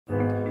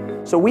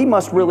So we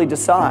must really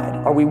decide,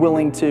 are we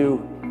willing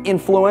to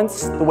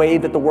influence the way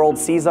that the world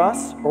sees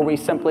us, or are we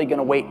simply going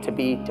to wait to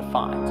be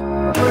defined?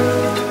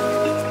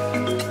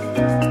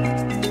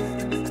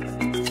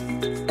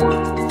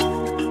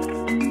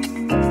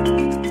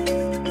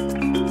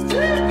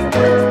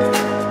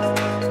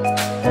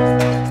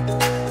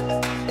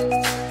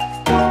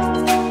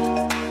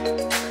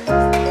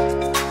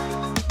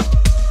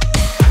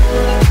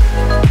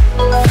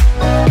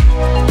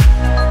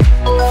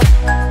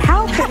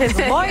 His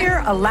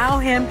lawyer allow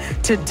him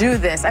to do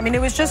this? I mean,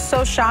 it was just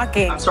so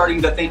shocking. I'm starting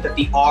to think that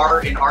the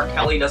R in R.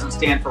 Kelly doesn't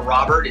stand for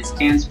Robert, it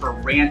stands for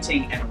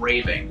ranting and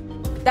raving.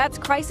 That's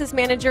crisis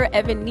manager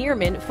Evan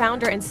Nierman,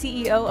 founder and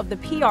CEO of the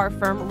PR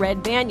firm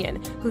Red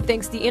Banyan, who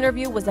thinks the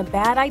interview was a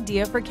bad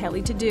idea for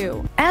Kelly to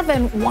do.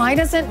 Evan, why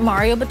doesn't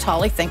Mario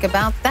Batali think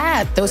about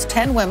that? Those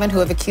 10 women who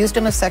have accused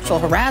him of sexual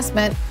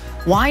harassment,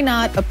 why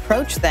not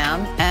approach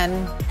them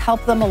and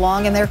help them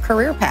along in their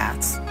career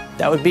paths?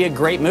 That would be a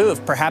great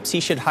move. Perhaps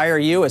he should hire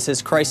you as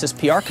his crisis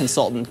PR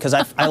consultant, because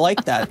I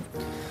like that.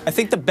 I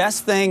think the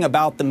best thing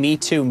about the Me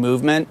Too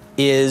movement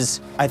is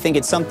I think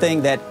it's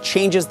something that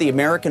changes the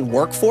American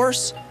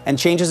workforce and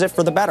changes it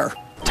for the better.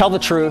 Tell the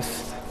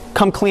truth,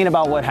 come clean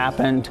about what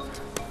happened,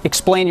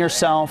 explain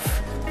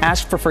yourself,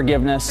 ask for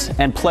forgiveness,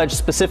 and pledge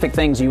specific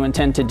things you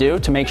intend to do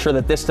to make sure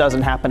that this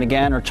doesn't happen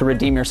again or to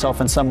redeem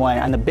yourself in some way.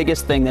 And the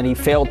biggest thing that he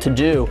failed to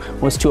do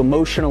was to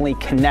emotionally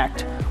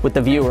connect with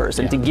the viewers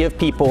and to give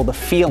people the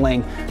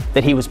feeling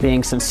that he was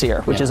being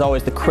sincere, which is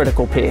always the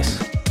critical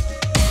piece.